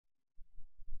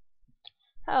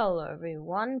Hello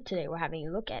everyone, today we're having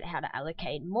a look at how to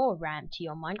allocate more RAM to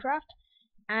your Minecraft,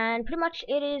 and pretty much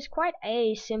it is quite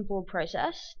a simple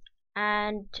process.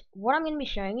 And what I'm going to be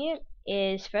showing you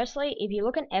is, firstly, if you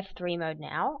look in F3 mode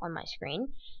now on my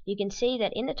screen, you can see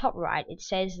that in the top right it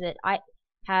says that I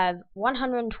have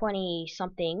 120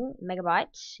 something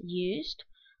megabytes used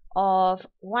of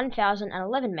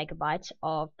 1011 megabytes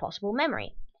of possible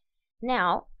memory.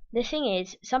 Now the thing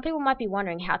is, some people might be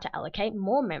wondering how to allocate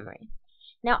more memory.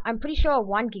 Now, I'm pretty sure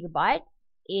 1 gigabyte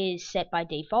is set by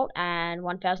default, and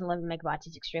 1011 megabytes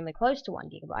is extremely close to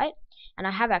 1 gigabyte, and I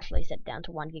have actually set down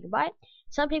to 1 gigabyte.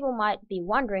 Some people might be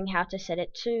wondering how to set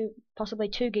it to possibly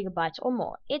 2 gigabytes or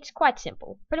more. It's quite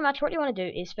simple. Pretty much what you want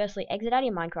to do is firstly exit out of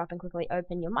your Minecraft and quickly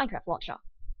open your Minecraft launcher.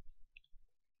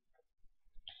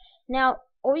 Now,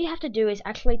 all you have to do is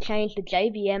actually change the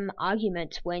JVM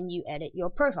arguments when you edit your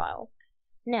profile.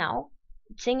 Now,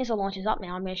 seeing as the launch is up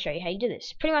now, I'm going to show you how you do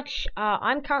this. Pretty much,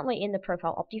 I'm currently in the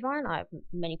profile Optifine. I have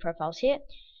many profiles here,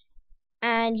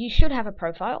 and you should have a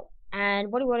profile. And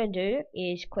what you want to do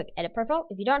is click Edit Profile.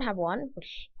 If you don't have one,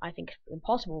 which I think is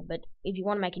impossible, but if you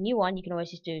want to make a new one, you can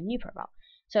always just do New Profile.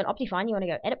 So in Optifine, you want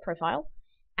to go Edit Profile,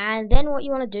 and then what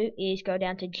you want to do is go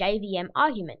down to JVM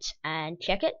Arguments and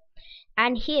check it.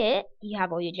 And here you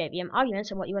have all your JVM arguments,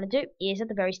 and what you want to do is at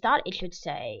the very start it should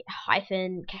say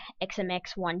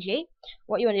 -xmx1g.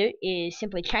 What you want to do is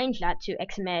simply change that to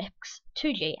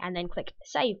xmx2g and then click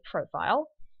Save Profile,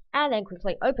 and then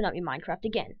quickly open up your Minecraft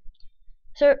again.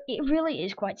 So it really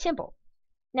is quite simple.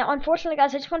 Now unfortunately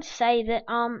guys, I just want to say that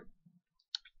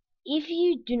if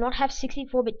you do not have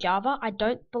 64-bit Java, I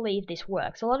don't believe this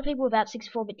works. A lot of people without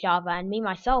 64-bit Java, and me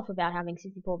myself without having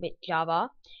 64-bit Java,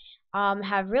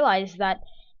 have realized that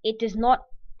it does not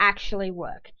actually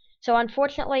work. So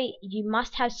unfortunately, you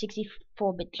must have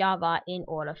 64-bit Java in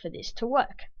order for this to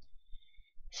work.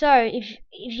 So if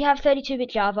you have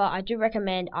 32-bit Java, I do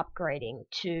recommend upgrading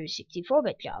to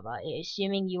 64-bit Java,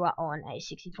 assuming you are on a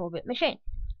 64-bit machine.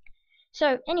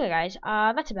 So anyway guys,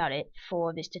 that's about it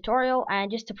for this tutorial, and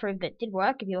just to prove that it did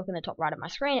work, if you look in the top right of my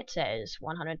screen, it says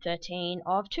 113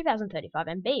 of 2035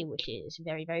 MB, which is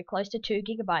very, very close to 2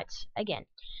 gigabytes again.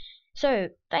 So,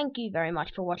 thank you very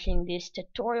much for watching this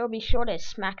tutorial. Be sure to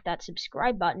smack that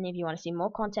subscribe button if you want to see more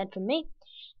content from me.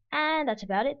 And that's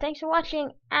about it. Thanks for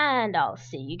watching, and I'll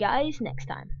see you guys next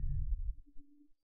time.